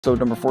Episode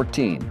number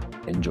 14.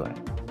 Enjoy.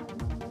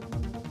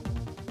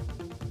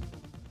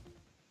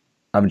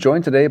 I'm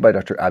joined today by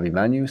Dr.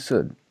 Abhimanyu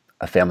Sud,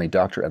 a family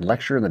doctor and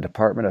lecturer in the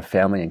Department of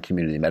Family and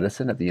Community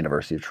Medicine at the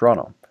University of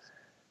Toronto.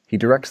 He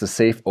directs the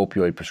Safe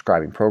Opioid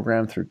Prescribing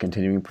Program through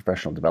continuing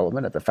professional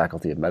development at the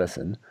Faculty of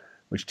Medicine,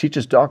 which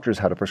teaches doctors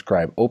how to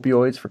prescribe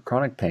opioids for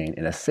chronic pain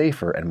in a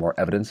safer and more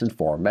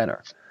evidence-informed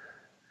manner.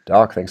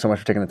 Doc, thanks so much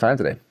for taking the time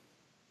today.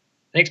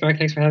 Thanks, Mark.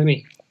 Thanks for having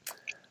me.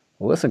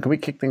 Well, listen, can we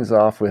kick things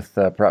off with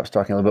perhaps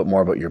talking a little bit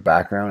more about your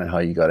background and how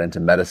you got into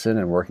medicine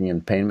and working in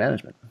pain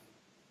management?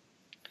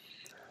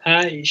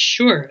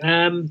 Sure.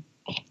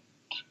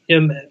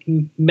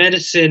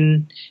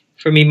 Medicine,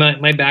 for me,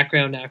 my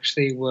background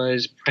actually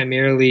was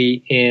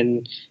primarily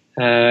in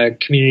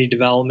community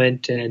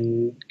development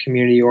and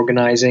community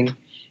organizing.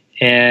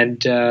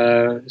 And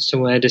so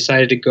when I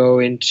decided to go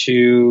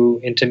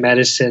into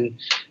medicine,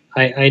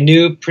 I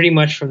knew pretty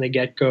much from the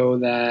get-go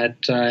that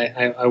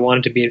I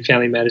wanted to be in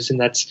family medicine.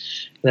 That's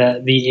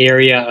the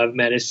area of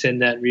medicine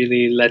that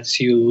really lets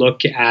you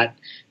look at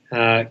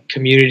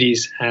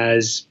communities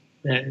as,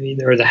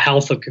 or the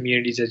health of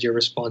communities as your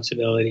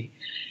responsibility.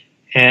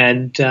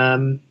 And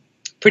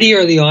pretty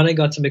early on, I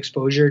got some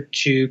exposure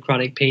to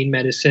chronic pain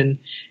medicine.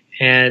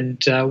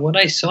 And what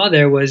I saw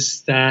there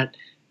was that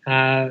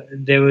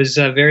there was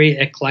a very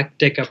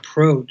eclectic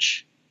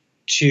approach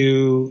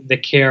to the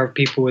care of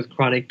people with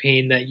chronic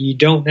pain that you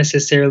don't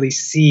necessarily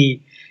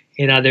see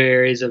in other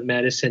areas of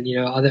medicine.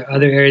 You know,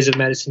 other areas of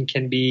medicine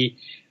can be,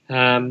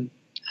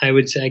 I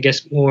would say, I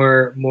guess,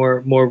 more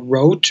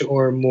rote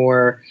or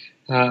more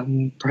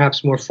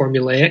perhaps more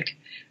formulaic.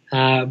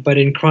 But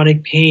in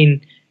chronic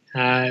pain,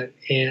 I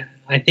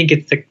think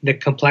it's the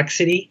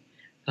complexity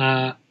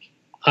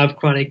of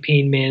chronic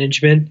pain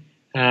management,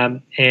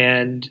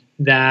 and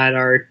that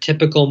our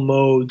typical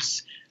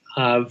modes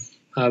of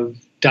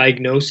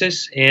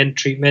diagnosis and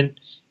treatment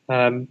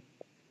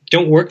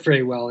don't work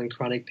very well in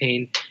chronic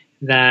pain.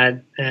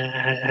 That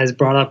has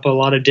brought up a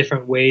lot of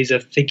different ways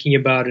of thinking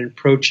about and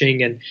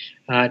approaching and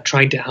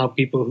trying to help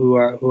people who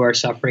are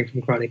suffering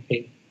from chronic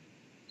pain.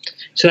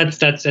 So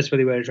that's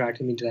really what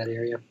attracted me to that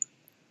area.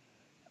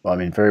 Well, I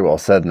mean, very well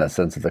said in that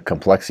sense of the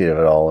complexity of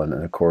it all, and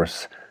of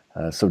course,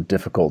 so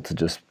difficult to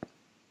just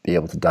be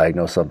able to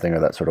diagnose something or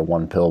that sort of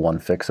one pill, one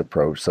fix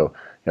approach. So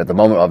at the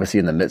moment, obviously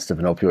in the midst of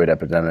an opioid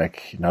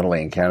epidemic, not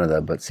only in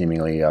Canada, but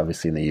seemingly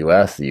obviously in the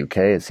US, the UK,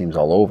 it seems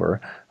all over.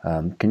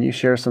 Can you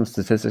share some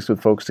statistics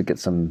with folks to get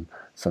some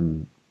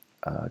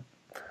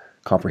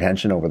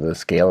comprehension over the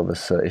scale of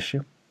this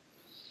issue?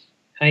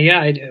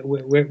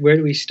 Where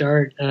do we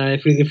start?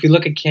 If we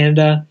look at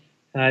Canada,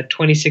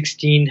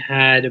 2016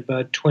 had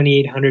about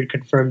 2,800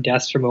 confirmed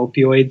deaths from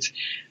opioids.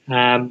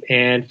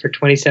 And for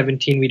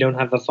 2017, we don't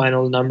have the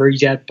final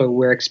numbers yet, but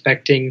we're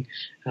expecting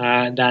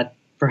that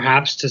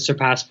perhaps to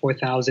surpass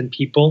 4,000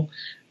 people.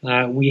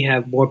 We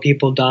have more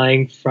people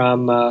dying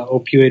from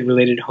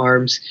opioid-related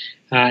harms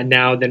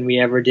now than we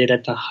ever did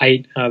at the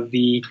height of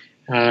the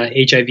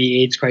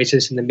HIV/AIDS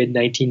crisis in the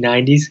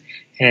mid-1990s.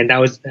 And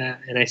that was,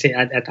 and I say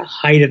at the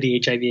height of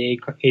the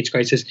HIV/AIDS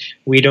crisis,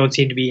 we don't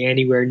seem to be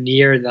anywhere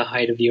near the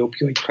height of the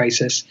opioid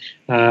crisis.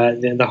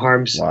 The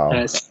harms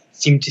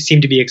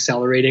seem to be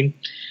accelerating.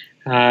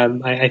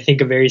 I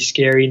think a very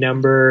scary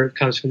number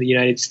comes from the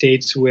United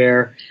States,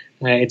 where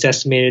it's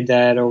estimated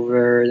that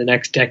over the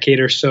next decade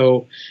or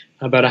so,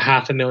 about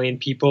 500,000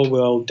 people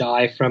will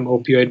die from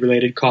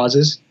opioid-related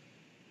causes,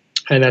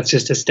 and that's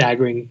just a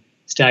staggering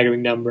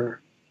number.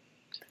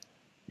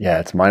 Yeah,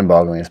 it's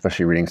mind-boggling,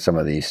 especially reading some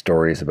of these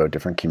stories about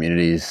different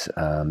communities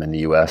in the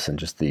U.S. and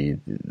just the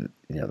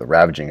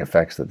ravaging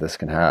effects that this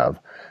can have.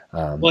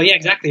 Well, yeah,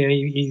 exactly. I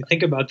mean, you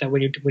think about that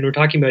when we're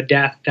talking about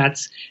death.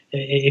 That's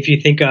if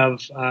you think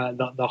of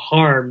the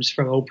harms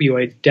from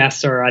opioids,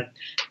 deaths are at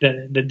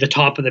the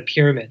top of the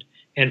pyramid,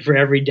 and for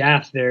every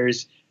death,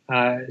 there's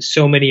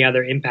so many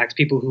other impacts.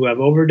 People who have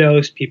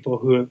overdosed,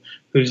 people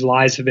whose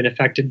lives have been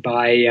affected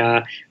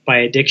by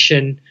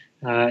addiction.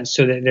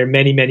 So that there are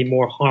many, many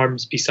more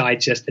harms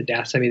besides just the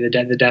deaths. I mean,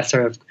 the deaths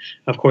are,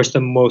 of course, the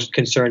most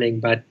concerning,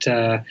 but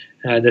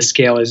the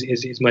scale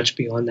is much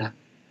beyond that.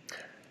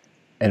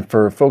 And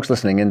for folks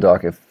listening in,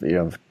 Doc, if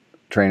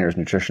trainers,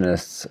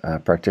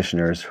 nutritionists,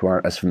 practitioners who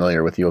aren't as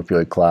familiar with the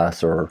opioid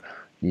class or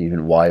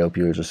even why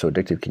opioids are so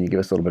addictive, can you give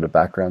us a little bit of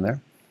background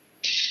there?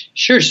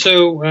 Sure.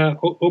 So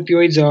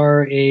opioids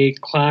are a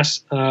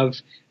class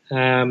of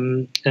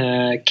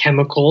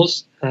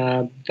chemicals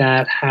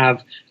that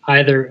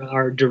either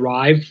are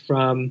derived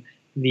from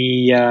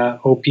the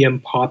opium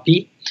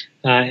poppy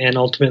and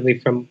ultimately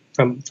from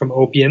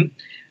opium,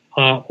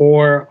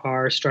 or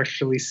are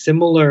structurally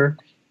similar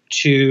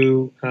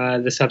to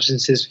the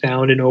substances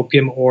found in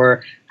opium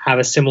or have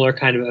a similar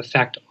kind of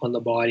effect on the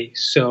body.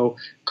 So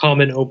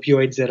common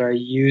opioids that are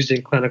used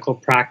in clinical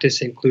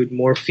practice include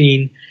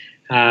morphine,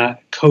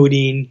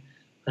 codeine,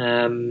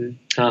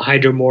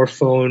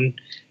 hydromorphone,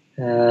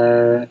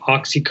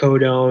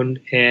 oxycodone,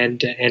 and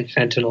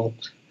fentanyl.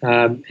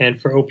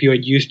 And for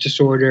opioid use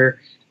disorder,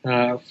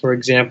 for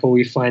example,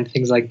 we find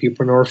things like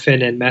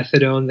buprenorphine and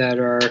methadone that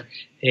are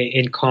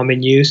in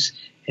common use.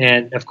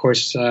 And of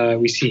course,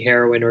 we see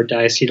heroin or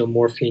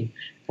diacetylmorphine,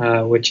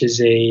 which is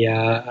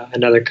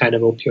another kind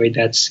of opioid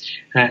that's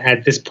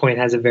at this point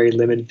has a very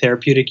limited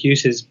therapeutic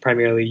use, is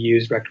primarily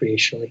used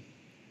recreationally.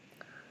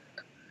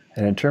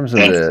 And in terms of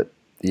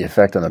the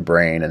effect on the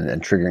brain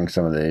and triggering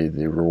some of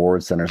the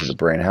reward centers of the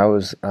brain, how are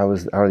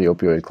the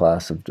opioid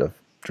class of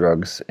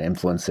drugs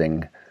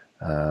influencing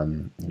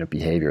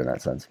behavior in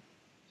that sense?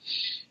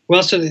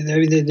 Well, so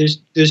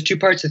there's two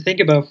parts to think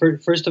about.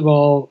 First of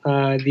all,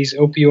 these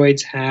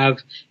opioids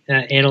have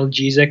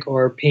analgesic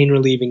or pain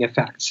relieving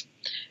effects,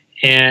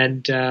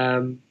 and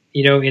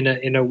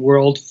in a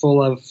world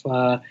full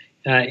of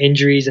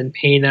injuries and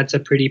pain, that's a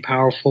pretty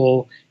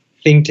powerful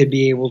thing to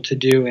be able to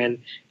do. And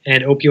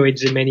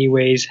opioids in many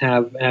ways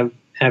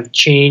have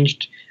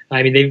changed.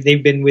 I mean,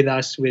 they've been with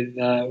us with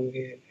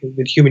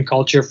human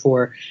culture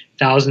for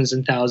thousands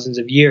and thousands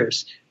of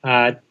years,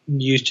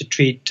 used to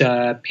treat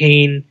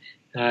pain,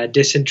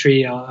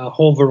 dysentery, a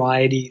whole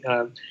variety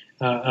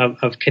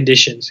of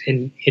conditions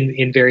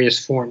in various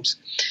forms.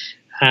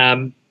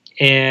 So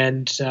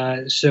in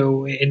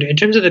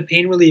terms of the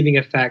pain relieving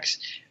effects,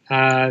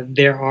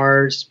 there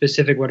are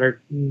specific what are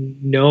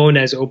known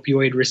as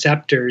opioid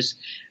receptors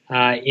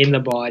in the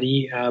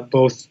body,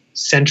 both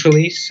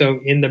centrally, so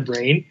in the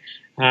brain,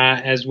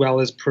 as well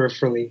as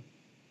peripherally.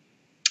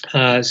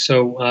 In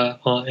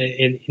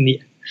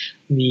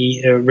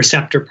the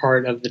receptor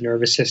part of the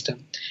nervous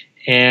system.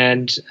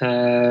 And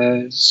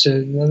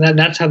so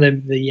that's how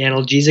the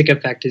analgesic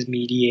effect is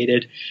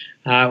mediated.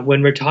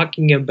 When we're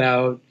talking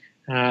about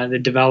the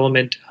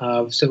development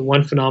of, so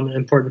one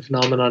important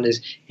phenomenon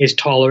is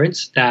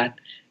tolerance, that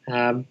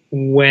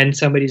when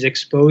somebody's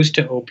exposed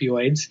to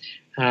opioids,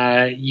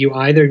 you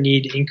either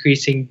need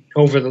increasing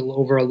over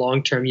a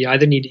long term, you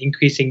either need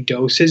increasing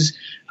doses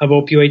of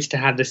opioids to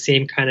have the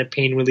same kind of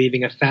pain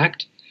relieving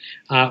effect,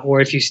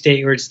 or if you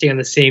stay on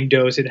the same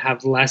dose, it'd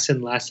have less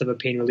and less of a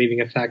pain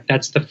relieving effect.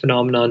 That's the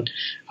phenomenon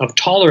of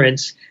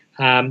tolerance,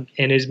 and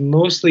is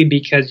mostly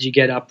because you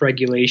get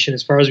upregulation,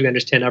 as far as we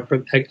understand,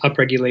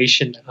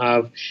 upregulation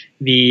of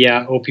the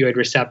opioid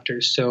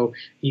receptors. So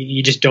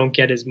you just don't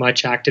get as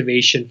much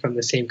activation from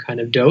the same kind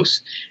of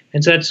dose,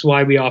 and so that's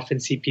why we often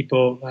see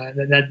people.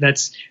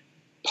 That's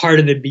part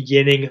of the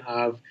beginning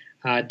of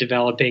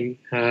developing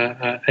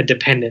a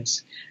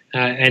dependence,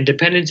 and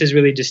dependence is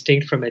really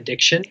distinct from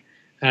addiction.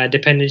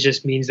 Dependence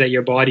just means that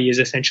your body is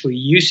essentially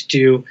used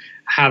to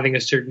having a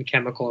certain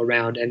chemical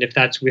around, and if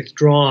that's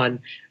withdrawn,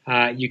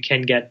 you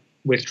can get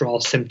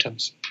withdrawal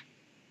symptoms,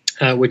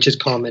 which is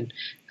common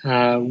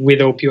with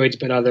opioids,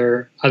 but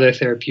other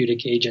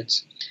therapeutic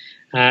agents.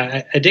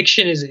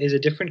 Addiction is a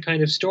different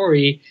kind of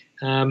story.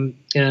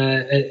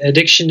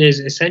 Addiction is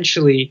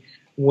essentially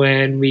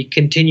when we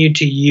continue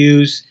to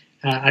use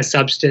a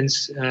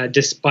substance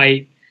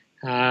despite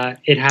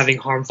it having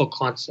harmful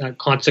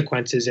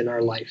consequences in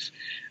our life.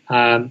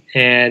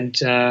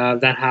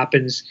 That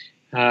happens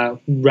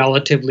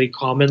relatively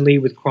commonly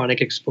with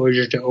chronic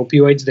exposure to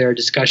opioids. There are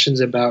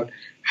discussions about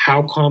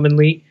how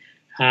commonly,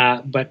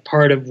 but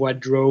part of what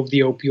drove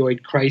the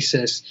opioid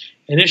crisis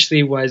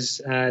initially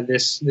was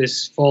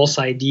this false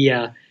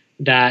idea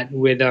that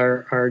with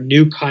our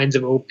new kinds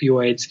of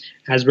opioids,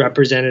 as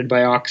represented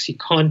by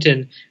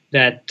OxyContin,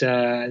 that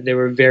there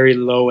were very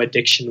low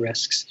addiction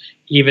risks,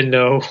 even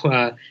though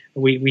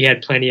we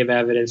had plenty of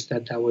evidence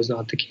that that was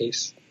not the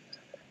case.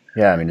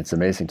 Yeah, I mean, it's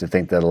amazing to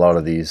think that a lot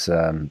of these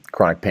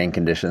chronic pain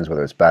conditions,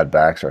 whether it's bad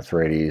backs,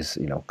 arthritis,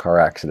 car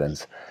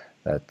accidents,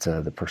 that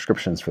the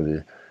prescriptions for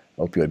the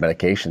opioid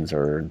medications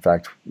are, in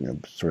fact,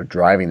 sort of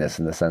driving this,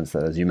 in the sense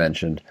that, as you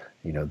mentioned,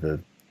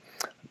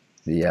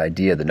 the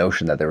idea, the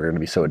notion that they were going to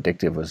be so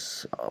addictive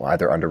was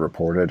either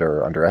underreported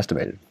or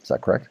underestimated. Is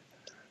that correct?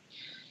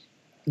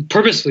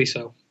 Purposely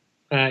so.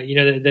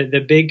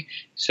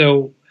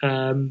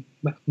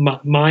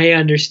 My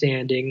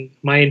understanding,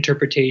 my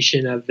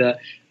interpretation of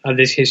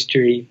this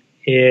history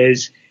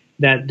is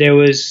that there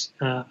was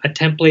a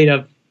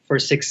template for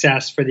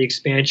success for the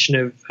expansion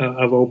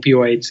of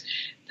opioids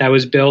that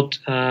was built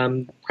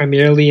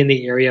primarily in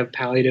the area of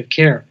palliative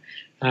care.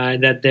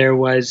 That there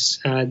was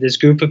this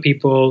group of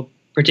people,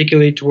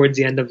 particularly towards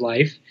the end of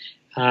life,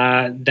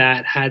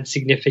 that had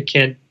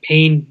significant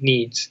pain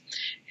needs.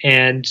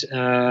 And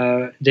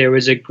there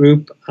was a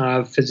group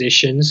of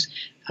physicians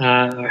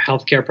or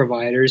healthcare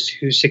providers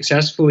who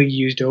successfully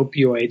used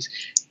opioids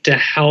to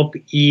help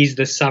ease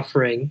the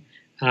suffering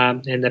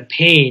and the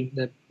pain,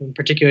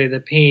 particularly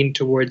the pain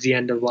towards the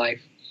end of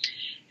life.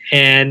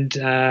 And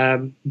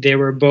there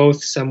were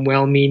both some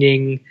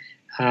well-meaning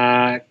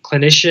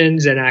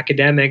clinicians and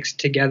academics,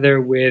 together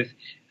with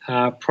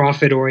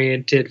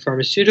profit-oriented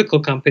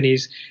pharmaceutical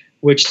companies,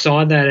 which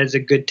saw that as a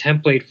good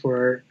template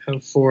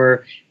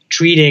for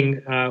treating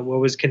what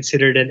was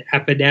considered an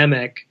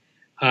epidemic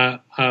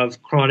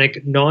of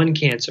chronic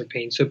non-cancer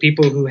pain. So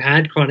people who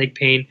had chronic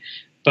pain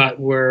but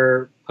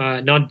were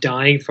not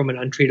dying from an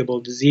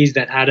untreatable disease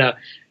that had a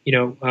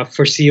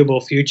foreseeable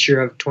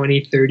future of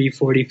 20, 30,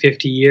 40,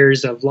 50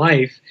 years of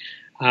life,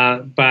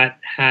 but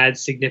had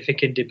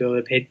significant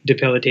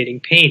debilitating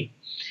pain.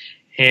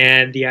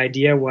 And the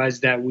idea was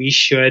that we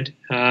should,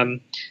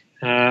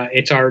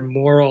 it's our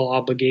moral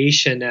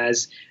obligation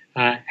as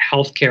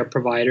healthcare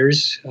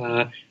providers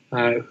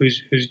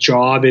whose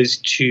job is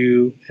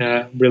to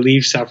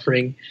relieve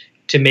suffering,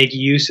 to make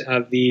use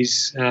of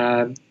these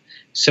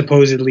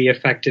supposedly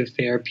effective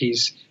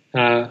therapies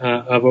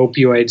of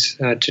opioids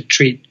to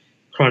treat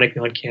chronic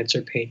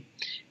non-cancer pain.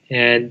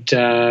 And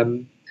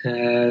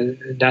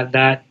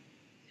that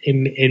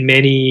in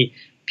many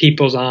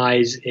people's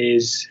eyes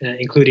is,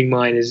 including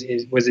mine,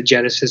 was the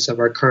genesis of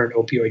our current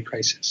opioid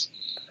crisis.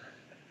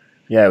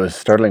 Yeah, it was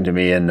startling to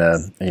me in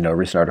a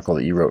recent article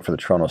that you wrote for the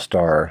Toronto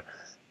Star,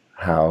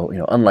 how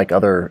unlike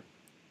other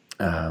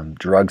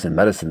drugs and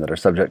medicine that are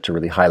subject to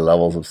really high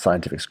levels of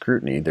scientific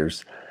scrutiny,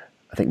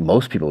 I think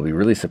most people will be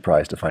really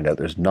surprised to find out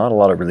there's not a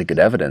lot of really good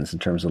evidence in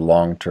terms of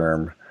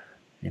long-term,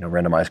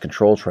 randomized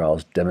control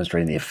trials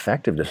demonstrating the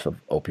effectiveness of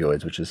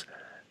opioids, which is,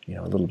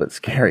 a little bit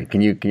scary.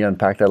 Can you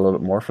unpack that a little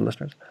bit more for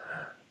listeners?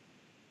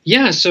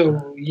 Yeah,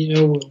 so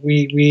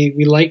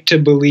we like to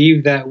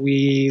believe that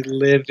we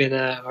live in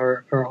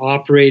or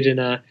operate in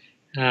a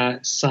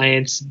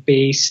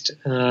science-based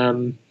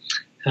paradigm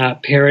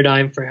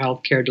for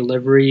healthcare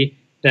delivery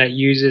that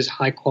uses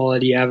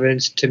high-quality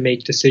evidence to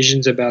make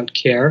decisions about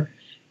care.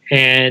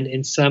 And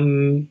in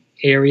some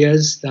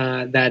areas,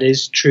 that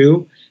is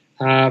true.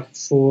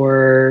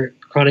 For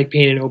chronic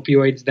pain and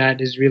opioids, that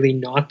is really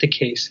not the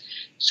case.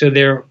 So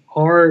there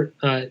are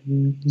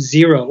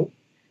zero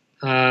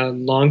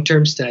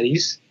long-term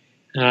studies,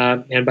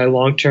 and by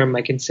long-term,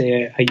 I can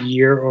say a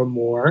year or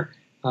more,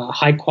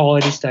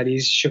 high-quality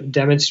studies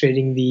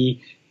demonstrating the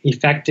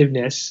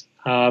effectiveness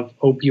of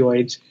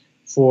opioids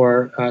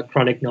for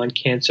chronic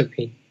non-cancer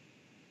pain.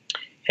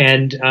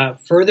 And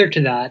further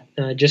to that,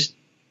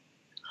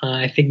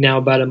 I think now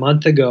about a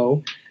month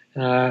ago,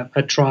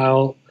 a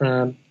trial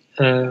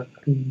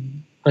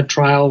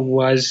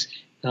was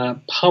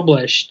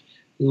published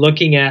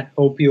looking at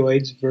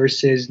opioids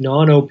versus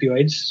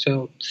non-opioids,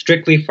 so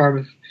strictly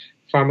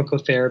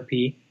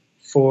pharmacotherapy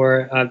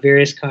for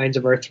various kinds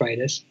of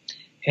arthritis.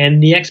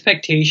 And the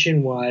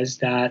expectation was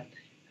that,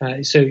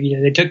 they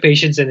took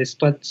patients and they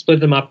split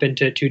them up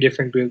into two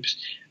different groups.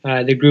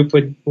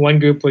 One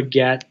group would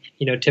get,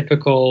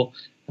 typical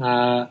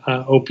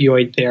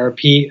opioid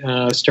therapy,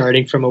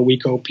 starting from a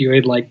weak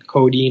opioid like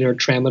codeine or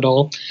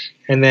tramadol,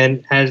 and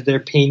then as their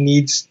pain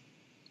needs,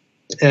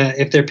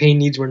 if their pain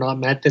needs were not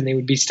met, then they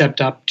would be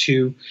stepped up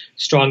to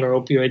stronger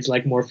opioids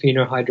like morphine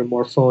or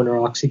hydromorphone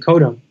or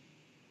oxycodone.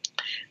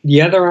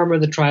 The other arm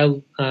of the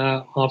trial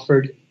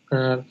offered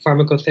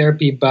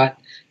pharmacotherapy, but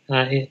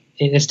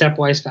in a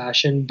stepwise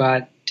fashion,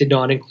 but did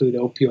not include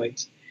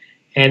opioids.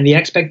 And the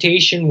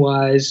expectation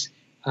was,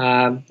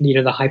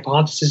 the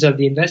hypothesis of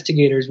the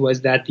investigators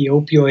was that the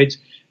opioids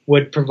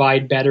would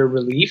provide better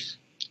relief.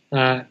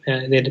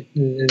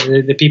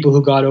 The people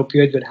who got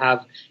opioids would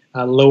have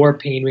lower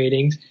pain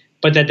ratings,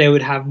 but that they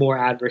would have more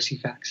adverse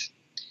effects.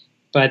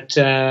 But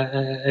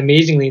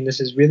amazingly, and this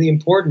is really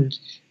important,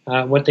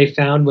 what they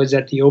found was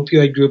that the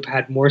opioid group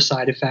had more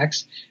side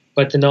effects,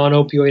 but the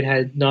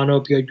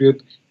non-opioid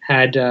group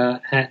had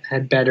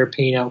better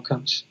pain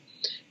outcomes.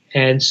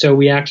 And so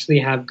we actually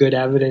have good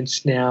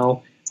evidence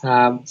now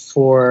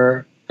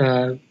for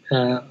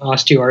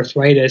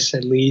osteoarthritis,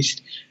 at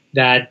least,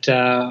 that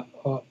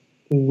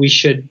we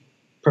should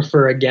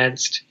prefer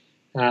against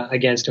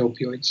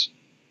opioids.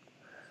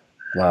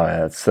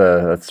 Wow,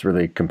 that's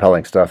really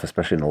compelling stuff,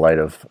 especially in the light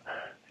of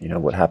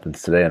what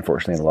happens today,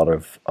 unfortunately, in a lot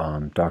of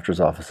doctors'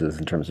 offices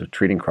in terms of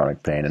treating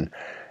chronic pain. And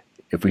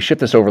if we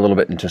shift this over a little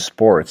bit into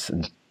sports,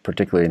 and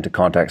particularly into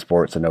contact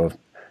sports, I know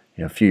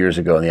a few years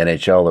ago in the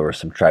NHL there were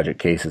some tragic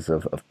cases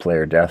of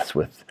player deaths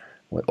with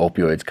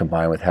opioids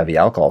combined with heavy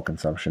alcohol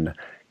consumption.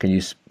 Can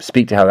you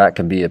speak to how that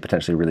can be a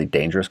potentially really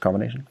dangerous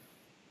combination?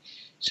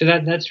 So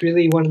that's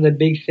really one of the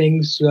big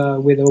things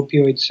with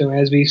opioids. So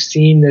as we've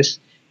seen this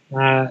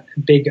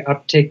big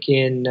uptick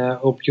in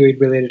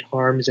opioid-related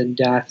harms and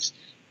deaths,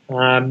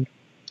 and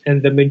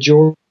the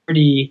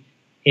majority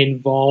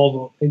they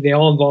all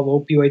involve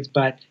opioids,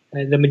 but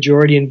the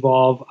majority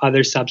involve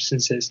other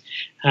substances,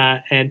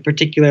 and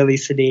particularly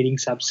sedating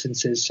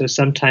substances. So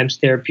sometimes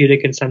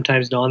therapeutic and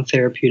sometimes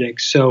non-therapeutic.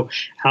 So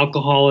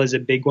alcohol is a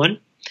big one.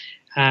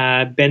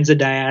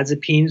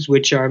 Benzodiazepines,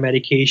 which are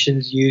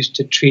medications used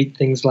to treat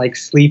things like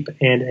sleep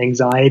and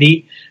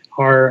anxiety,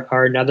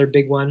 are another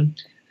big one.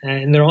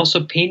 And there are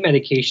also pain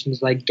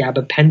medications like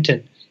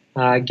gabapentin.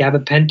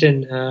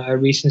 A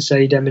recent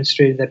study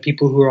demonstrated that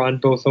people who are on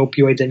both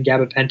opioids and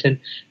gabapentin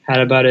had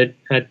about a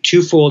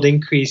twofold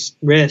increased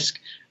risk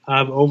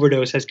of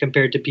overdose as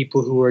compared to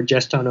people who are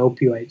just on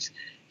opioids.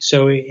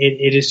 So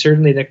it is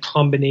certainly the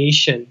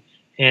combination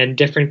and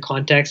different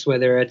contexts,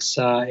 whether it's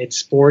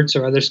sports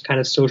or other kind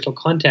of social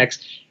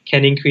contexts,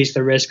 can increase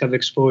the risk of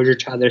exposure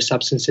to other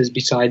substances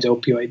besides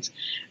opioids.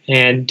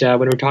 And when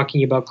we're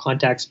talking about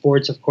contact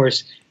sports, of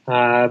course,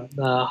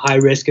 high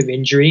risk of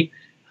injury,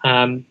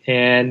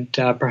 and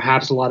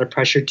perhaps a lot of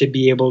pressure to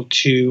be able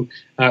to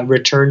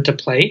return to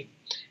play.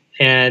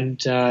 And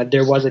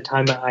there was a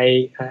time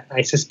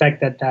I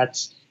suspect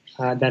that's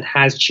that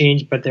has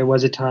changed, but there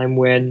was a time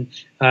when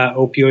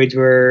opioids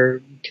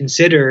were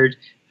considered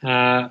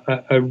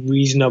a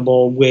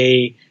reasonable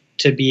way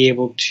to be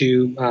able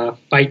to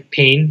fight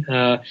pain,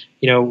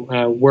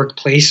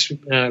 workplace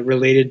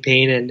related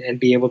pain, and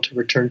be able to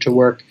return to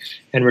work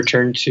and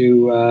return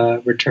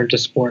to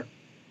sport.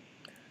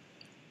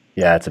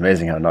 Yeah, it's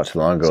amazing how not too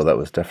long ago that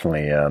was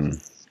definitely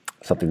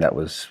something that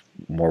was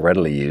more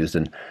readily used.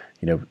 And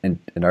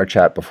in our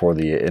chat before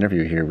the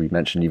interview here, we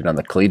mentioned even on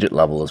the collegiate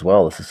level as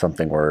well. This is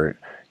something where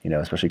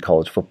especially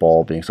college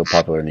football being so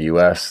popular in the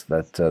U.S.,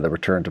 that the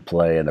return to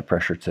play and the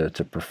pressure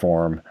to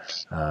perform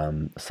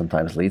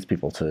sometimes leads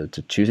people to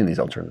choosing these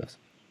alternatives.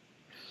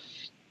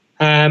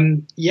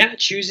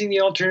 Choosing the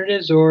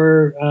alternatives,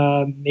 or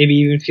maybe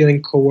even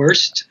feeling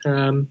coerced.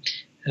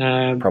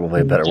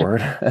 Probably a better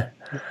word.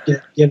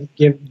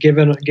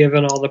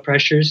 given all the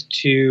pressures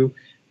to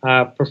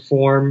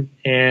perform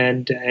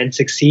and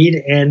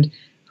succeed, and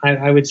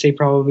I would say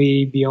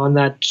probably beyond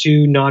that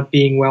too, not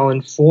being well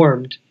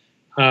informed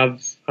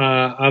of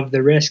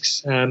the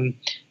risks.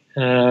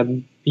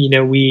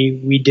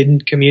 We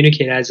didn't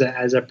communicate as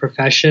a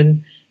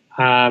profession.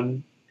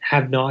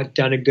 Have not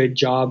done a good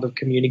job of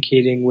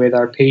communicating with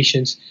our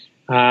patients,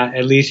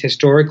 at least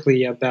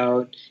historically,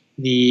 about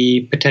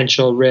the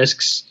potential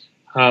risks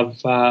of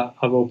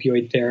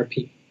opioid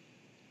therapy.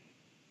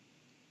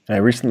 I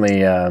recently,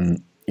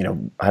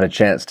 had a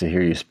chance to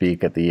hear you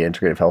speak at the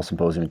Integrative Health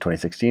Symposium in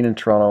 2016 in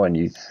Toronto, and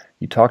you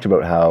talked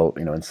about how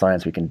in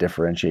science we can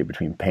differentiate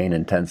between pain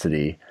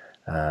intensity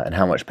and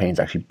how much pain's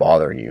actually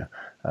bothering you.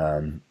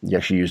 You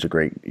actually used a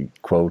great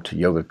quote,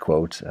 yoga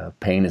quote: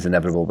 "Pain is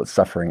inevitable, but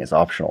suffering is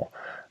optional."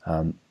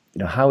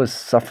 How is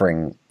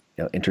suffering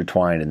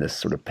intertwined in this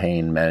sort of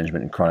pain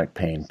management and chronic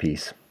pain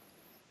piece?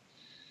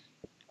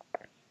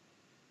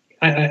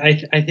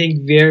 I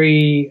think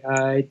very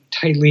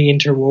tightly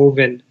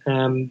interwoven.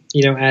 And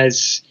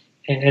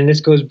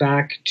this goes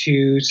back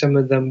to some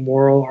of the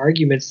moral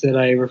arguments that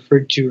I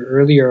referred to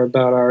earlier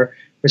about our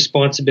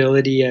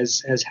responsibility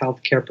as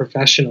healthcare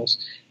professionals.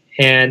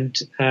 And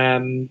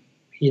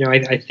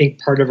I think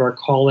part of our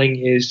calling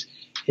is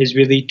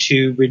really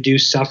to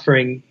reduce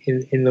suffering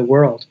in the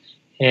world.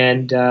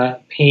 And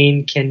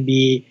pain can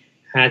be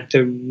at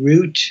the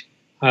root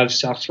of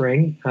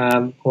suffering,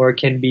 or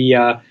can be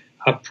a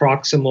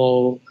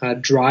proximal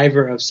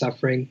driver of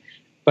suffering,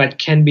 but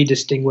can be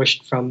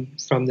distinguished from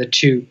the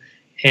two.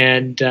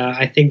 And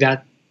I think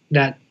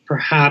that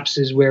perhaps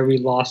is where we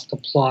lost the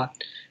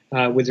plot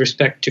with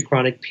respect to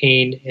chronic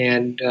pain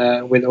and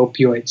with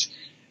opioids.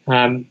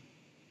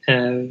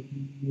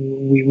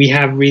 We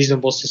have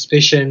reasonable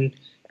suspicion,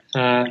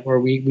 or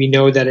we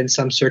know that in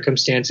some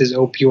circumstances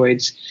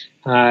opioids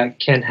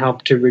can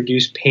help to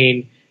reduce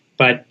pain,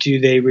 but do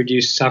they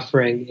reduce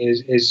suffering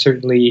is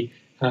certainly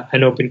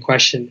an open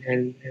question.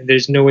 And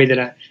there's no way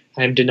that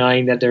I'm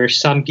denying that there are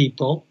some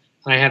people,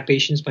 I have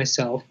patients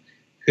myself,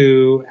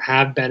 who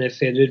have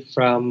benefited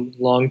from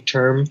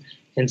long-term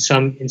and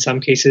in some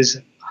cases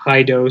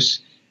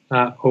high-dose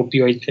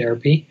opioid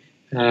therapy.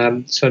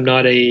 So I'm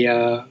not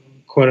a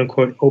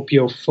quote-unquote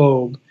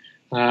opiophobe,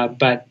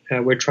 but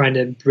we're trying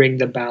to bring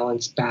the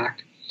balance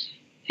back.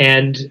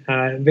 And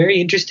very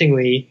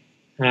interestingly,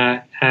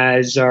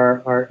 as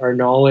our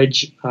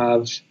knowledge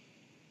of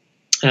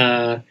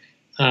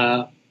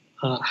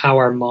how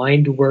our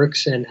mind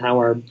works and how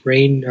our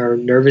brain or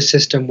nervous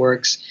system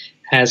works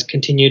has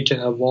continued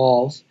to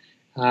evolve,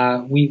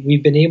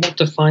 we've been able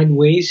to find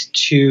ways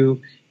to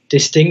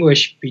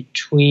distinguish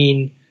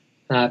between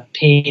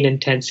pain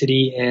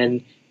intensity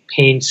and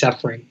pain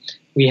suffering.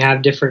 We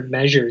have different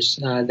measures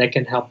that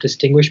can help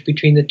distinguish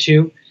between the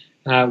two.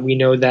 We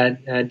know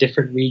that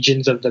different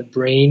regions of the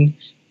brain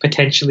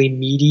potentially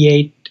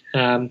mediate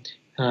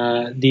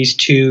these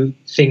two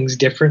things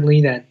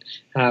differently, that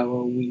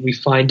we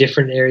find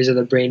different areas of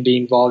the brain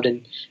being involved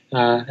in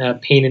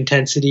pain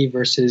intensity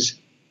versus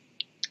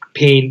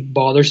pain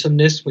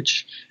bothersomeness,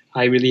 which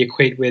I really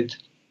equate with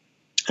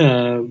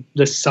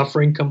the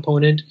suffering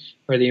component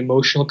or the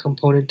emotional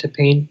component to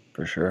pain.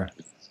 For sure.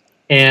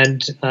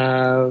 And,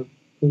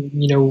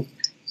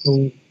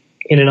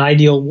 in an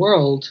ideal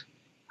world,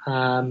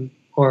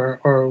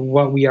 or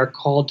what we are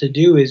called to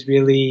do is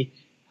really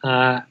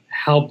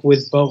help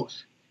with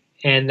both.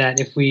 And that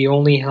if we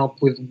only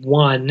help with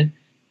one,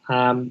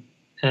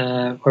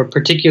 or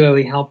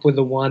particularly help with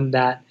the one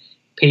that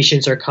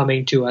patients are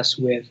coming to us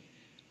with,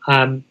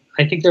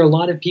 I think there are a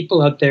lot of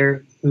people out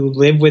there who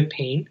live with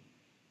pain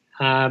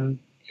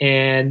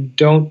and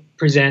don't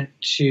present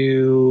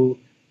to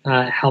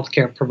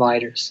healthcare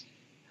providers.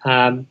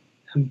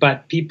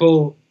 But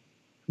people,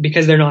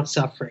 because they're not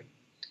suffering.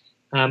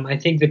 I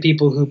think the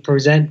people who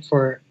present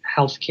for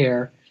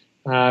healthcare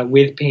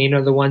with pain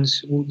are the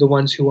ones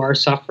who are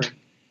suffering.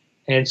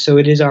 And so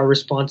it is our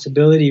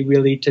responsibility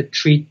really to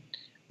treat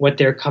what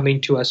they're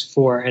coming to us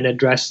for and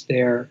address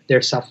their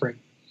suffering.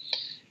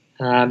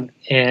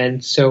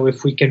 And so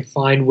if we can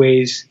find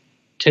ways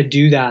to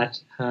do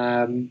that,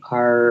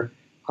 our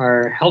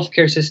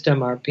healthcare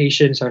system, our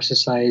patients, our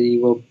society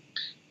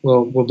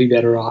will be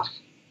better off.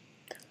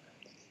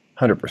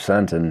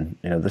 100%. And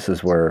this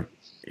is where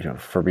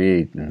for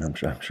me, and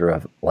I'm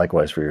sure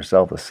likewise for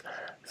yourself, this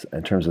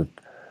in terms of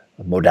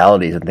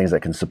modalities and things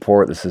that can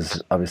support. This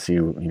is obviously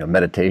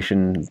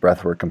meditation,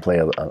 breathwork can play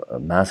a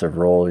massive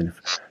role.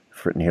 You've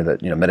written here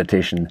that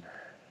meditation,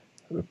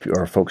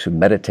 or folks who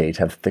meditate,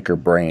 have thicker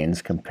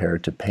brains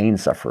compared to pain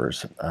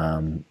sufferers.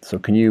 So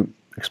can you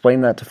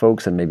explain that to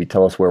folks and maybe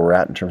tell us where we're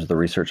at in terms of the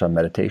research on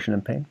meditation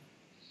and pain?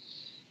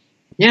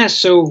 Yeah,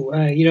 so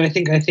I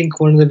think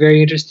one of the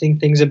very interesting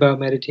things about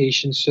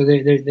meditation. So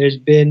there's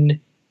been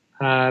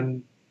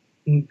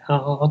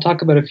I'll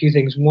talk about a few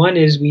things. One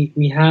is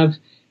we have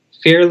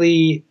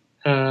fairly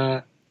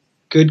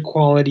good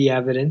quality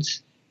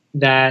evidence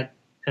that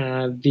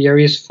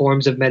various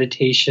forms of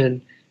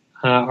meditation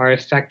are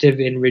effective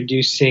in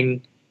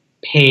reducing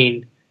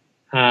pain,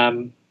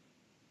 chronic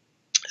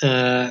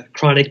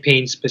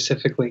pain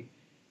specifically,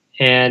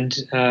 and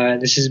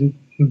this is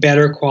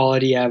better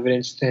quality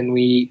evidence than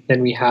we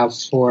have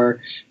for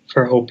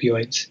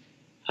opioids.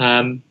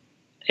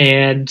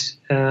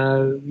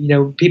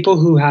 People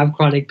who have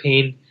chronic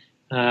pain,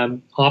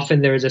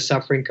 often there is a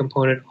suffering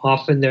component.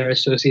 Often there are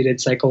associated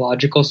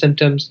psychological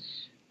symptoms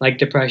like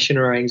depression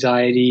or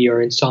anxiety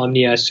or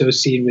insomnia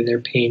associated with their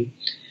pain.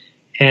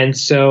 And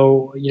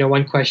so,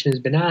 one question has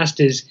been asked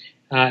is,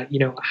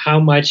 how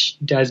much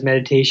does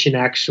meditation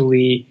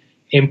actually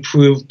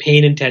improve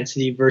pain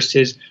intensity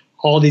versus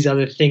all these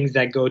other things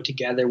that go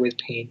together with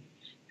pain?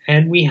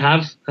 And we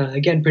have,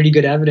 again, pretty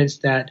good evidence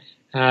that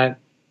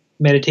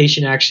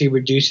meditation actually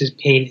reduces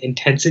pain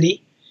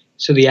intensity,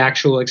 so the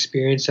actual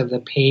experience of the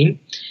pain,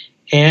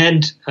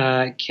 and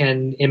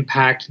can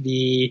impact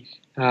the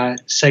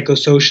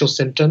psychosocial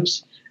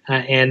symptoms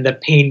and the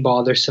pain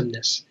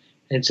bothersomeness.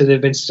 And so there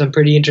have been some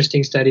pretty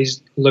interesting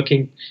studies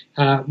looking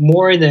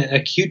more in the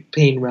acute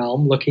pain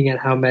realm, looking at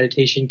how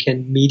meditation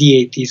can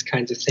mediate these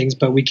kinds of things,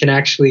 but we can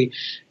actually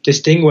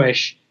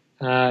distinguish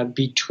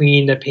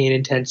between the pain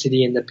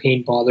intensity and the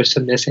pain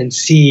bothersomeness and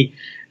see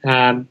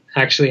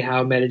actually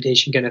how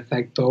meditation can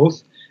affect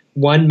both.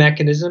 One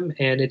mechanism,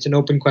 and it's an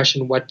open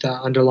question what the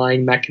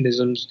underlying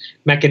mechanism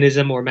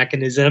or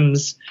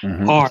mechanisms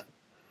are.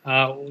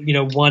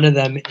 One of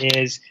them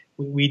is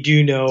we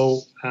do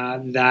know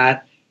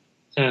that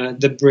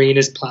the brain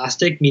is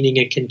plastic, meaning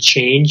it can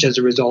change as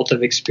a result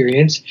of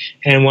experience.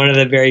 And one of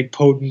the very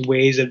potent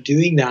ways of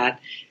doing that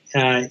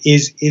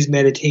is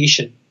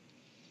meditation.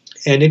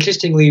 And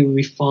interestingly,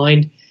 we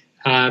find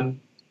there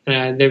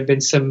have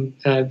been some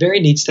very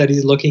neat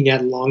studies looking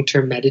at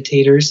long-term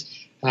meditators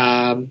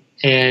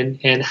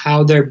and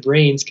how their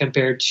brains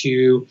compare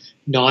to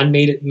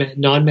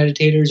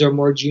non-meditators or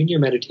more junior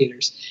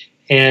meditators.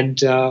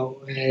 And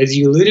as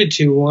you alluded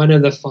to, one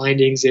of the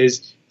findings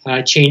is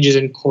changes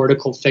in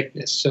cortical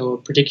thickness. So a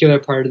particular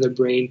part of the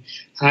brain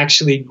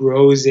actually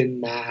grows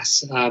in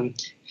mass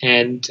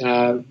and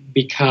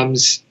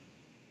becomes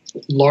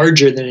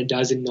larger than it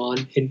does in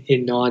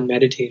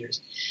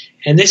non-meditators.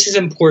 And this is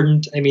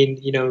important. I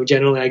mean,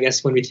 generally, I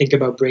guess when we think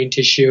about brain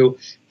tissue,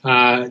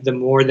 the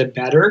more the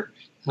better.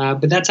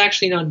 But that's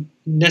actually not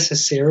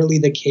necessarily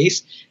the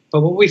case.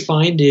 But what we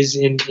find is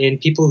in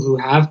people who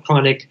have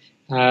chronic,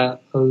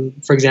 for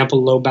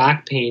example, low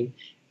back pain,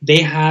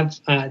 they have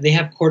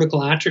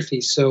cortical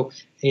atrophy. So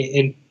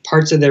in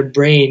parts of their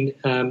brain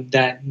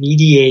that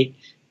mediate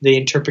the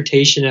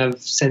interpretation of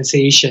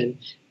sensation,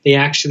 they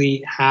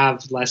actually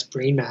have less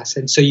brain mass.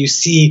 And so you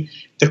see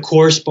the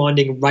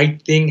corresponding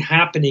right thing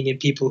happening in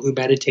people who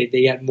meditate.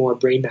 They get more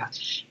brain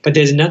mass. But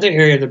there's another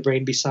area of the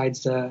brain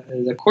besides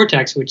the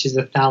cortex, which is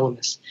the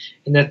thalamus.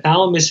 And the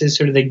thalamus is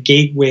sort of the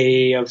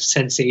gateway of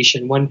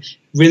sensation, one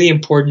really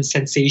important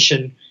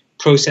sensation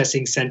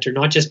processing center,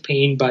 not just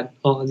pain, but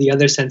all the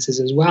other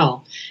senses as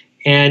well.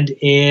 And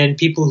in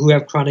people who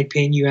have chronic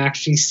pain, you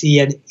actually see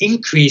an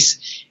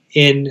increase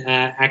in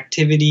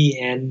activity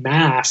and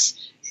mass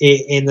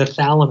in the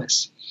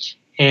thalamus.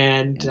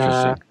 And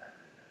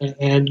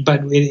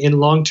but in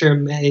long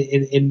term,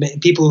 in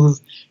people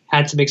who've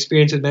had some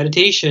experience with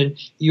meditation,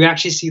 you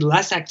actually see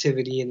less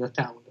activity in the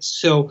thalamus.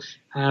 So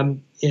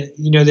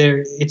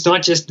it's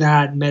not just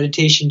that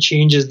meditation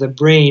changes the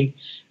brain,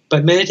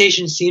 but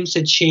meditation seems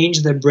to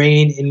change the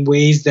brain in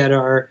ways that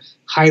are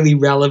highly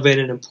relevant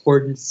and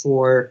important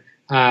for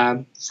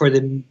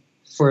the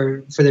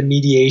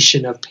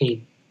mediation of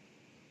pain.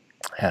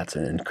 Yeah, it's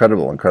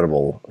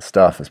incredible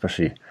stuff,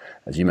 especially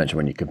as you mentioned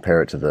when you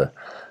compare it to the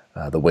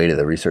weight of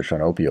the research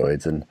on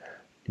opioids. And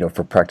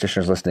for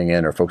practitioners listening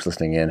in or folks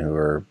listening in who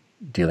are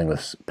dealing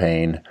with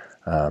pain,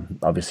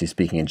 obviously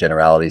speaking in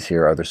generalities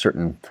here, are there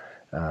certain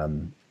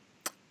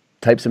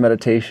types of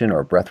meditation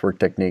or breathwork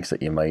techniques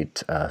that you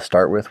might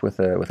start with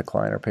a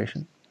client or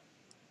patient?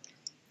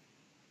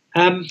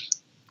 I'm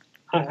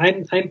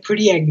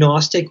pretty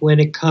agnostic when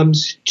it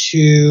comes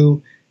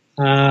to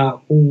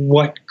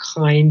what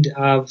kind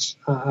of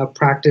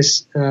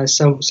practice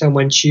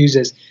someone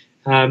chooses.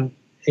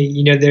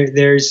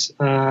 There's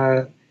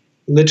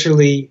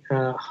literally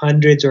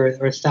hundreds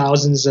or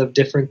thousands of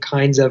different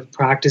kinds of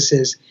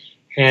practices,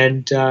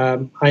 and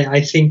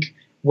I think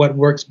what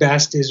works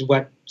best is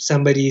what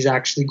somebody's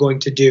actually going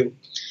to do.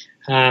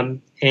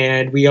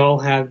 And we all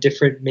have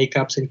different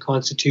makeups and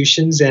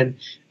constitutions, and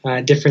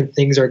different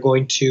things are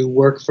going to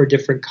work for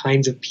different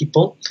kinds of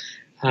people.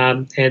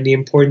 And the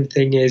important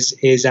thing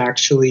is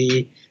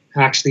actually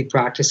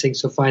practicing.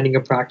 So finding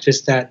a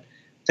practice that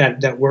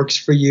works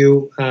for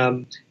you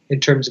in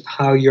terms of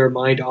how your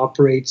mind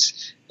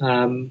operates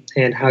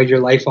and how your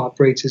life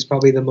operates is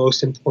probably the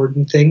most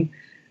important thing.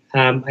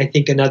 I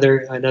think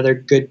another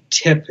good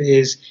tip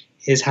is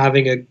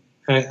having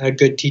a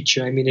good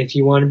teacher. I mean, if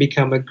you want to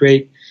become a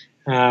great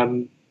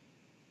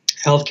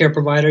healthcare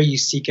provider, you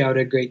seek out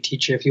a great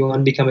teacher. If you want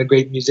to become a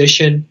great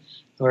musician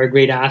or a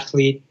great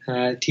athlete,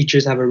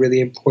 teachers have a really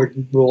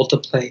important role to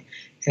play.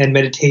 And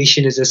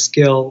meditation is a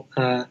skill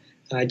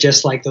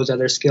just like those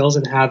other skills,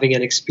 and having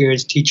an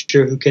experienced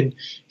teacher who can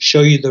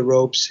show you the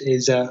ropes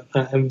is a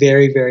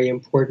very, very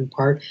important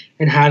part.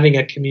 And having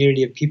a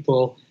community of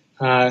people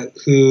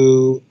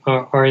who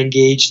are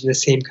engaged in the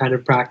same kind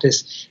of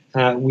practice,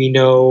 we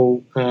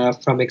know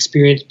from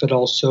experience, but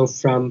also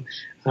from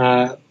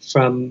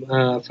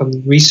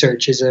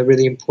research, is a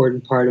really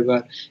important part of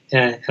a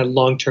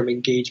long-term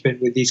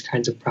engagement with these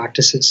kinds of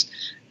practices.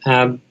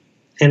 And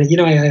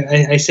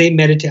I say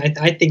meditate.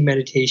 I think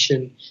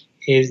meditation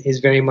is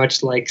very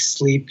much like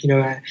sleep.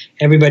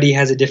 Everybody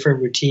has a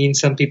different routine.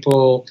 Some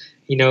people,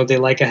 they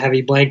like a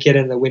heavy blanket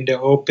and the window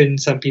open.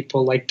 Some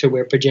people like to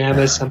wear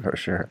pajamas. Some For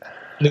sure.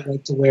 They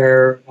like to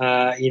wear,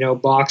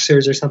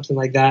 boxers or something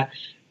like that.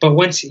 But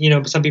once,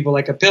 some people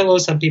like a pillow,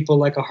 some people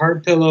like a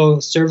hard pillow,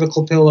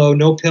 cervical pillow,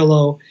 no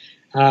pillow.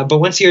 But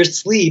once you're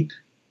asleep,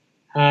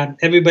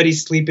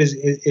 everybody's sleep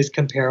is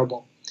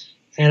comparable.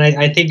 And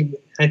I think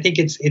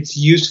it's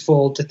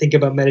useful to think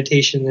about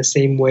meditation in the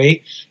same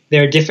way.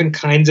 There are different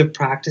kinds of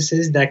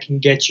practices that can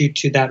get you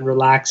to that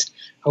relaxed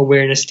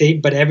awareness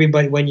state. But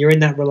everybody, when you're in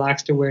that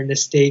relaxed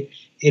awareness state,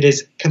 it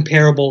is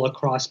comparable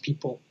across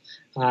people.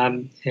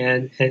 And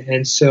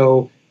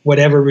so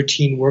whatever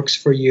routine works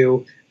for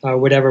you,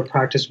 whatever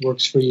practice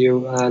works for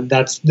you,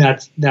 that's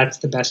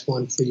the best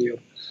one for you,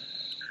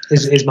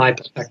 is my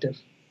perspective.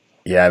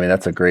 Yeah, I mean,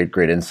 that's a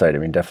great insight. I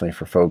mean, definitely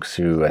for folks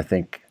who, I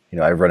think,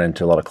 I've run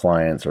into a lot of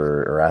clients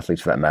or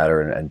athletes for that matter,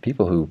 and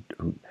people who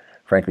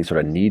frankly sort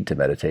of need to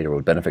meditate or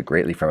would benefit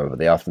greatly from it, but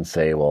they often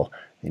say, well,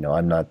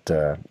 I'm not,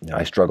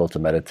 I struggle to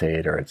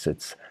meditate, or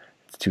it's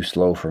too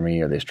slow for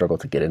me, or they struggle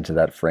to get into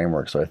that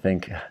framework. So I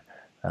think,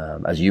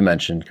 as you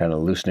mentioned, kind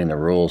of loosening the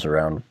rules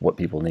around what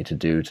people need to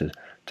do to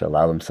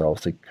allow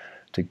themselves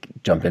to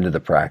jump into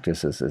the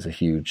practice is a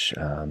huge,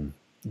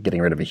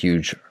 getting rid of a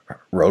huge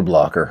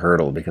roadblock or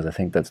hurdle, because I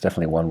think that's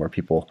definitely one where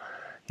people,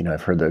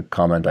 I've heard the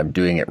comment, I'm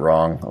doing it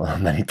wrong,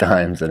 many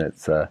times, and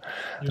it's, I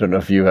don't know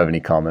if you have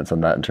any comments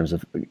on that in terms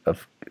of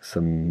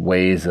some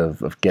ways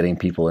of getting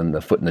people in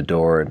the foot in the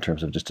door in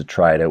terms of just to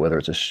try it out, whether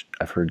it's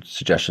I've heard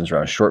suggestions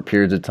around short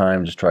periods of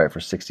time, just try it for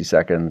 60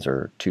 seconds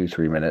or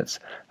 2-3 minutes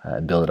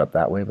and build it up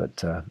that way.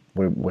 But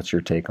what's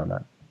your take on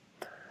that?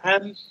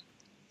 I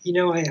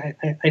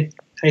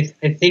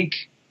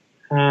think,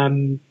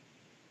 I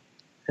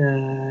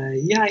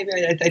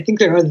think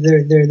there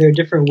are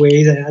different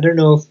ways. I don't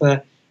know if,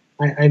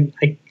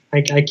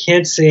 I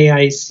can't say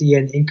I see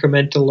an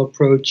incremental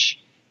approach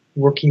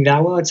working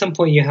that well. At some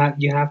point, you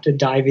have to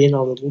dive in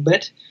a little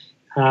bit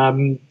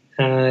to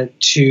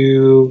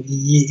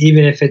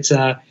even if it's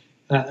a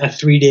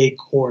 3-day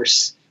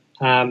course,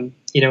 and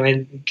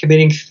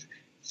committing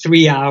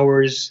 3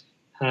 hours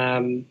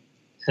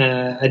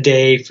a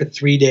day for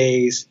 3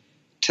 days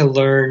to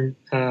learn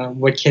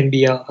what can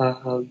be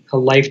a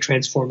life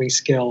transforming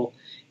skill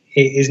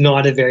is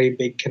not a very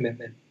big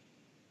commitment.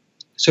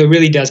 So it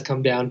really does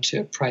come down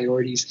to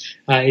priorities.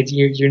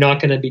 You're not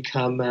going to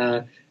become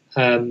a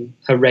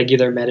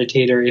regular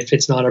meditator if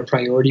it's not a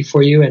priority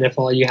for you, and if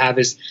all you have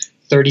is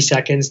 30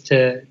 seconds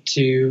to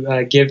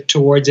give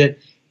towards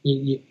it,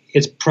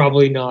 it's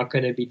probably not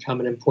going to become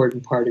an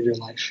important part of your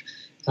life.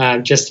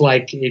 Just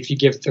like if you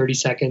give 30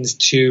 seconds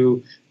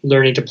to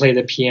learning to play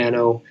the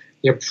piano,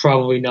 you're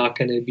probably not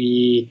going to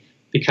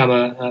become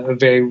a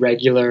very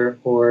regular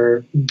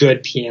or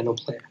good piano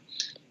player.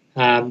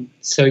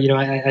 So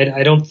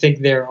I don't think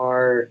there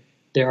are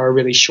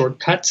really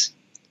shortcuts.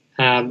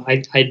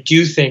 I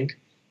do think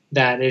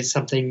that is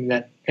something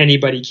that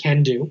anybody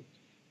can do.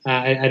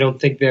 I don't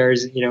think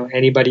there's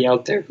anybody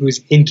out there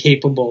who's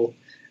incapable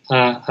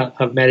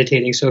of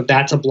meditating. So if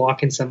that's a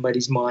block in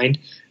somebody's mind,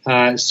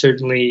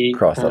 certainly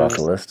cross that off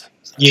the list.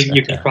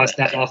 You can cross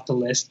that off the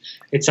list.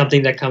 It's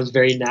something that comes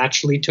very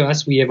naturally to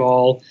us. We have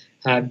all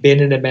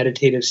been in a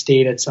meditative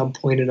state at some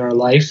point in our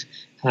life.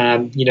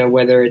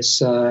 Whether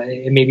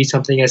it may be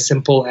something as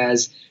simple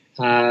as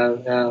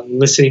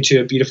listening to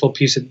a beautiful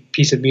piece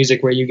of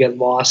music where you get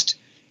lost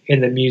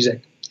in the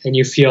music and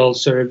you feel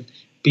sort of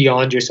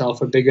beyond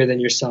yourself or bigger than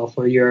yourself,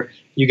 or you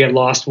get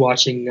lost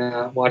watching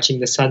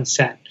the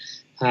sunset.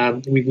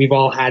 We've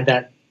all had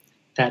that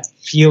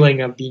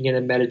feeling of being in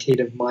a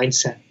meditative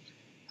mindset,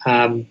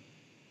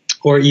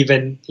 or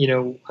even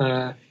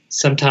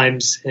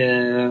sometimes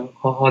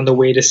on the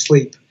way to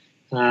sleep.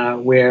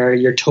 Where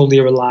you're totally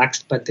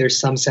relaxed, but there's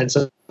some sense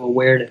of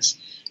awareness.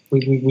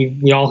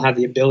 we all have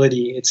the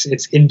ability.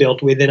 It's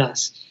inbuilt within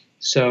us.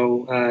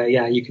 So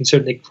yeah, you can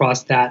certainly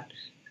cross that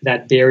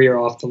barrier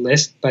off the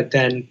list. But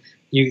then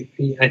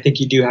I think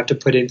you do have to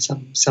put in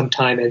some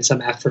time and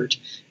some effort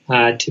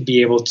to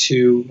be able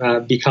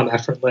to become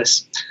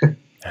effortless.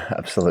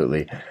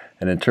 Absolutely.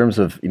 And in terms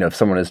of, if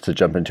someone is to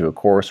jump into a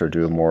course or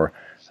do a more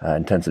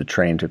intensive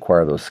training to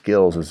acquire those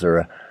skills, is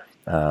there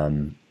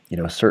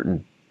a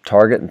certain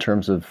target in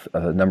terms of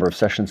a number of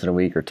sessions in a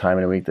week or time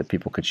in a week that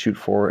people could shoot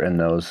for in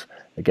those,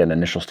 again,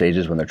 initial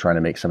stages when they're trying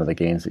to make some of the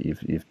gains that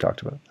you've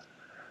talked about?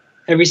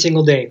 Every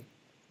single day.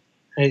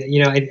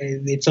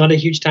 It's not a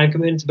huge time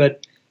commitment,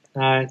 but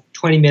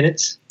 20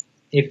 minutes.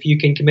 If you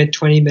can commit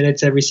 20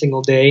 minutes every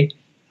single day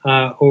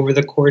over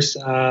the course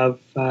of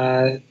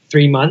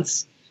 3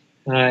 months,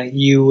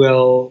 you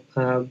will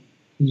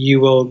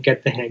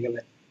get the hang of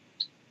it.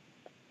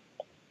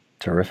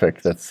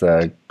 Terrific. That's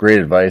great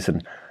advice.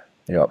 And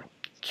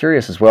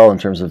curious as well in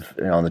terms of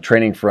on the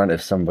training front,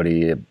 if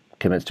somebody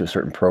commits to a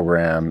certain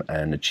program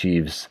and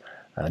achieves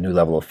a new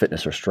level of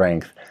fitness or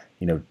strength,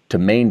 to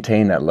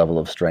maintain that level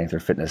of strength or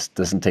fitness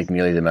doesn't take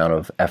nearly the amount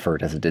of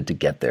effort as it did to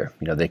get there.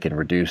 They can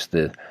reduce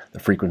the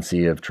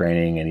frequency of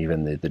training and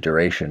even the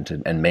duration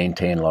and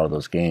maintain a lot of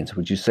those gains.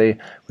 Would you say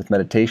with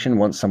meditation,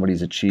 once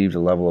somebody's achieved a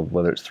level of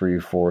whether it's 3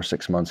 or 4,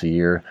 6 months, a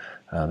year,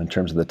 in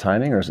terms of the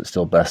timing, or is it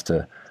still best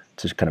to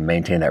kind of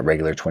maintain that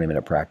regular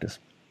 20-minute practice?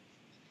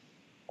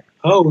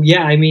 Oh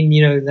yeah, I mean,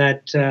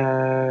 that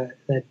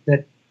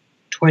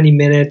 20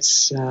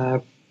 minutes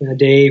a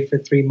day for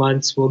 3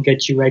 months will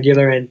get you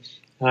regular, and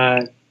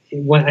I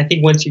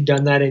think once you've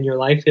done that in your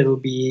life, it'll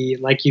be,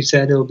 like you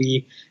said, it'll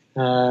be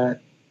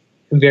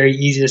very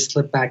easy to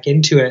slip back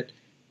into it.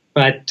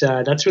 But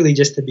that's really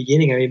just the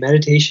beginning. I mean,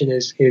 meditation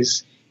is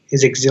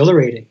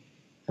exhilarating.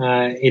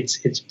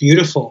 It's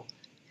beautiful.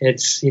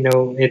 It's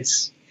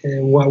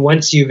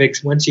once you've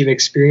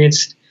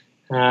experienced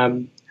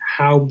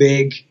how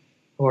big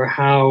or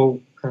how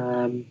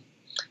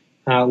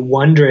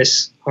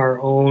wondrous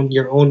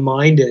your own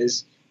mind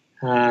is,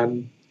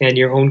 and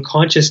your own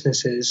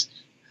consciousness is.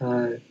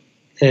 I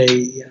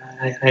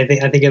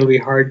think it'll be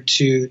hard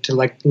to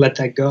let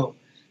that go.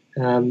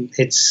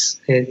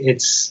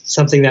 It's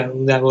something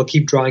that will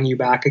keep drawing you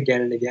back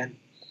again and again.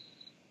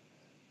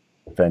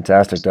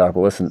 Fantastic, Doc.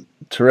 Well, listen,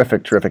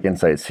 terrific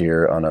insights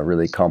here on a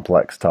really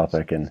complex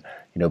topic. And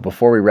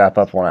before we wrap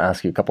up, I want to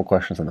ask you a couple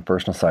questions on the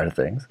personal side of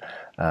things.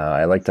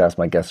 I like to ask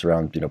my guests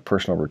around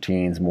personal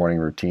routines, morning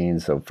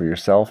routines. So for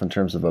yourself, in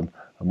terms of a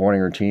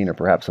morning routine, or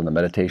perhaps on the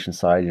meditation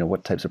side,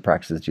 what types of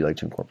practices do you like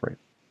to incorporate?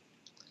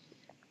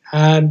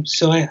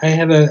 So I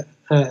have a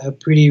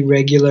pretty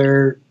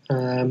regular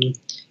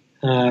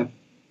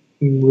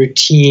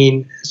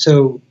routine.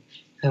 So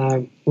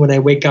when I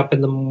wake up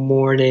in the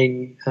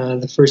morning,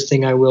 the first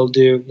thing I will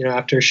do,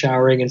 after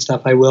showering and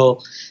stuff, I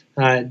will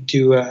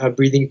do a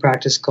breathing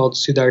practice called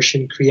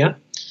Sudarshan Kriya,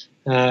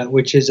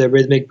 which is a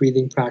rhythmic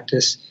breathing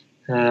practice,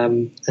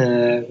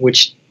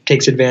 which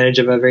takes advantage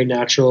of a very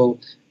natural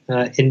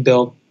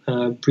inbuilt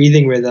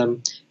breathing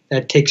rhythm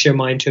that takes your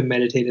mind to a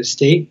meditative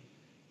state,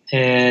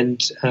 and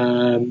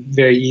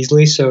very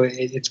easily. So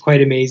it's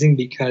quite amazing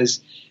because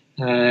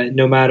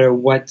no matter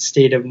what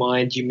state of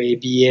mind you may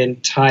be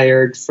in,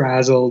 tired,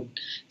 frazzled,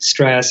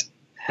 stressed,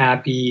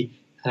 happy,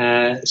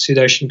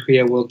 Sudarshan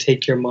Kriya will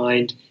take your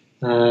mind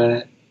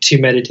to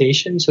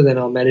meditation. So then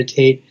I'll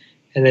meditate,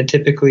 and then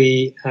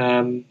typically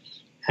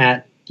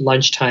at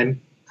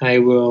lunchtime I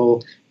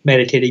will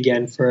meditate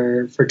again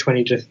for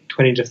 20 to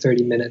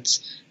 30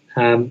 minutes,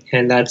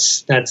 and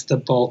that's the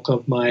bulk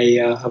of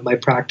my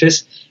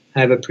practice. I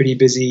have a pretty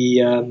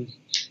busy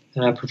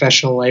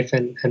professional life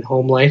and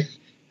home life.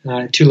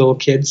 2 little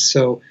kids,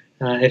 so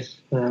if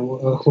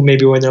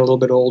maybe when they're a little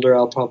bit older,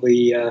 I'll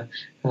probably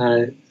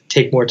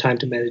take more time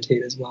to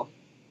meditate as well.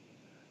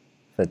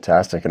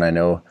 Fantastic. And I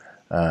know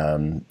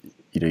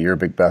you're a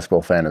big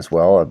basketball fan as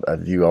well.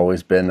 Have you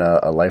always been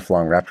a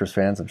lifelong Raptors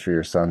fan? I'm sure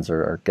your sons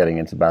are getting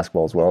into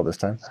basketball as well at this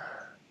time.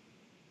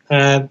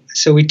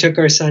 So we took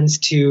our sons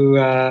to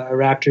a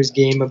Raptors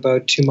game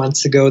about 2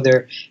 months ago.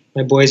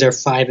 My boys are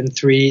 5 and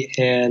 3,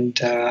 and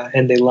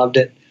they loved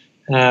it.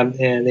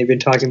 And they've been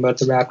talking about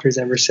the Raptors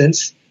ever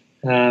since.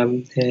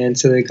 And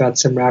so they got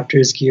some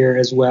Raptors gear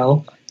as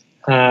well.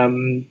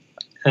 I'm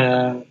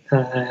a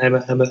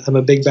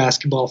big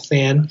basketball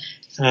fan.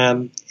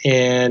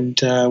 And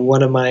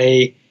one of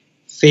my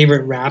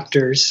favorite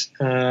Raptors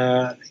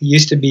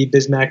used to be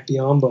Bismack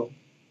Biyombo.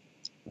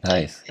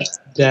 Nice.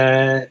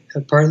 And,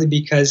 partly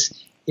because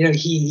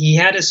he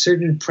had a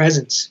certain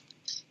presence,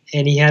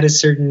 and he had a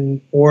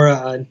certain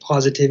aura and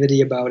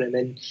positivity about him.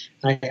 And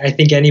I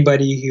think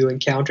anybody who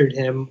encountered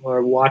him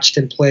or watched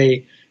him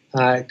play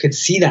could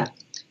see that.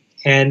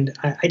 And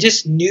I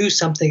just knew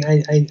something.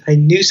 I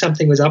knew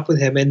something was up with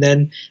him. And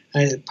then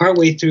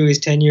partway through his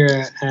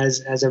tenure as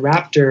a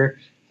Raptor,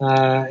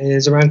 it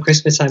was around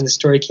Christmas time the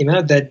story came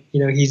out that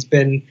he's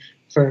been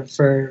for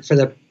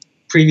the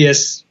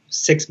previous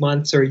 6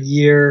 months or a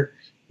year,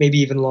 maybe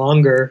even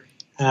longer.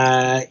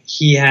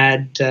 He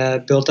had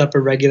built up a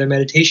regular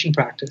meditation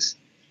practice,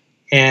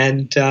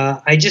 and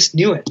I just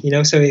knew it.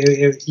 So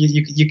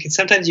you can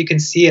sometimes you can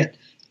see it.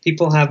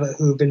 People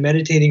who've been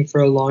meditating for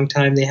a long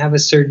time. They have a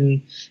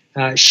certain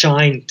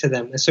shine to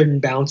them, a certain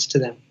bounce to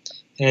them.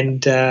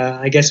 And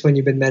I guess when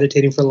you've been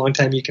meditating for a long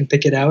time, you can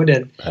pick it out.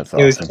 And That's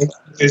awesome.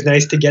 it was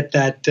nice to get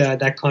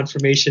that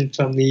confirmation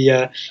from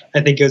I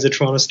think it was a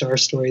Toronto Star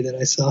story that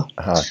I saw.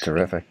 Oh,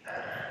 terrific.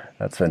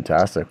 That's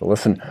fantastic. Well,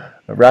 listen,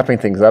 wrapping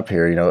things up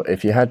here,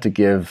 if you had to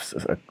give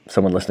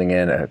someone listening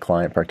in, a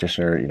client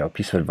practitioner, a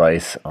piece of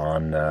advice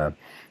on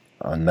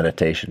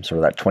meditation, sort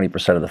of that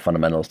 20% of the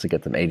fundamentals to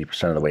get them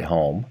 80% of the way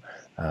home,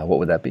 what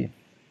would that be?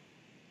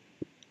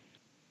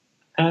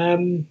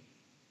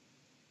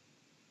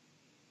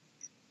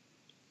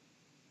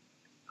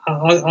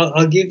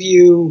 I'll give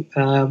you.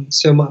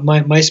 So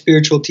my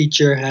spiritual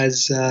teacher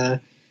has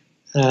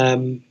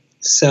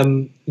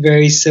some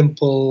very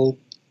simple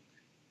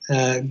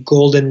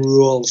golden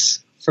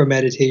rules for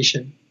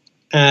meditation.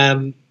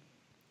 I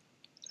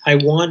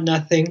want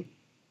nothing.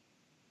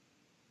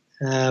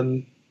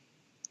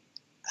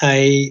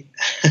 I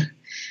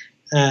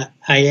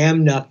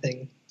am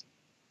nothing,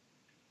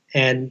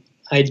 and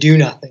I do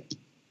nothing.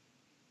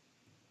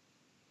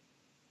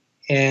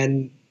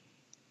 And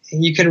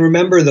you can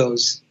remember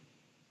those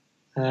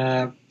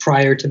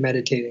prior to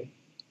meditating,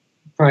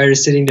 prior to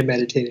sitting to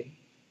meditating,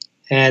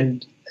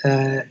 and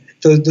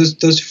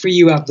those free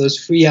you up. Those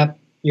free up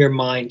your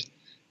mind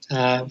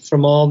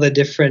from all the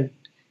different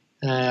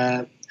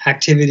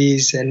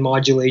activities and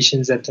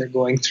modulations that they're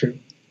going through.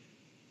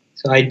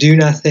 So I do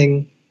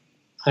nothing,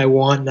 I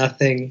want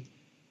nothing,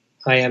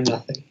 I am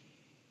nothing.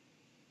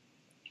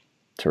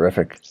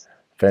 Terrific.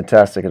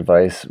 Fantastic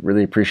advice.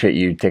 Really appreciate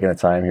you taking the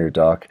time here,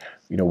 Doc.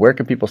 Where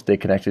can people stay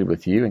connected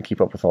with you and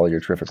keep up with all your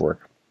terrific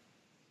work?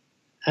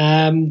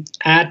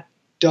 At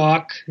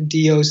Doc,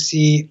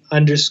 DOC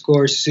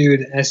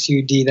 _Sud,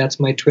 SUD. That's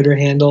my Twitter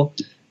handle.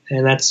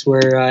 And that's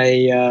where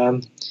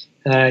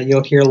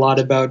you'll hear a lot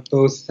about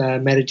both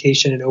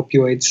meditation and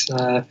opioids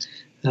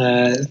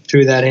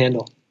through that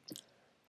handle.